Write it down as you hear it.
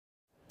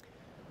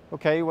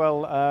Okay,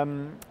 well,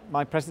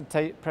 my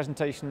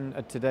presentation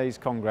at today's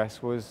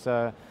Congress was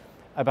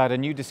about a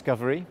new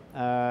discovery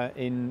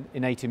in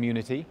innate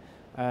immunity,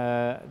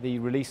 the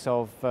release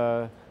of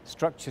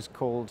structures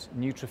called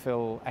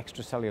neutrophil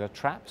extracellular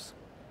traps,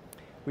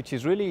 which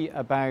is really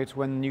about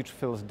when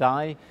neutrophils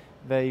die,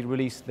 they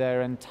release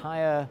their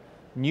entire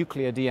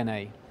nuclear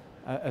DNA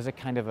as a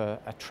kind of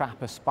a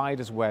trap, a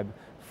spider's web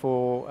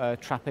for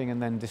trapping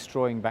and then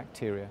destroying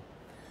bacteria.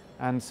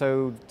 And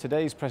so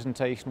today's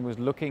presentation was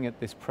looking at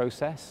this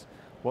process,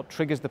 what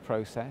triggers the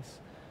process,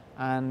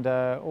 and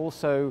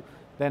also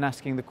then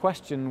asking the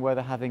question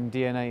whether having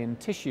DNA in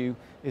tissue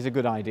is a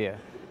good idea,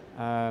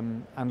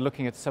 and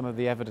looking at some of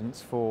the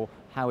evidence for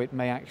how it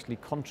may actually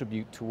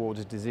contribute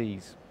towards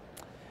disease.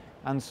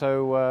 And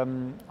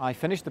so I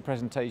finished the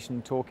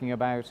presentation talking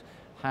about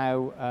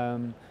how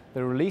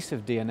the release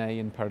of DNA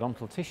in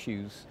periodontal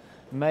tissues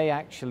may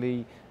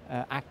actually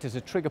act as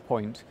a trigger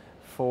point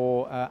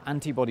for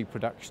antibody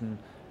production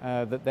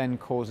that then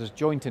causes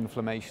joint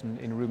inflammation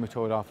in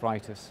rheumatoid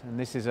arthritis. And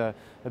this is a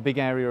big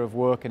area of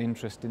work and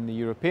interest in the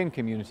European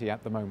community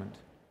at the moment.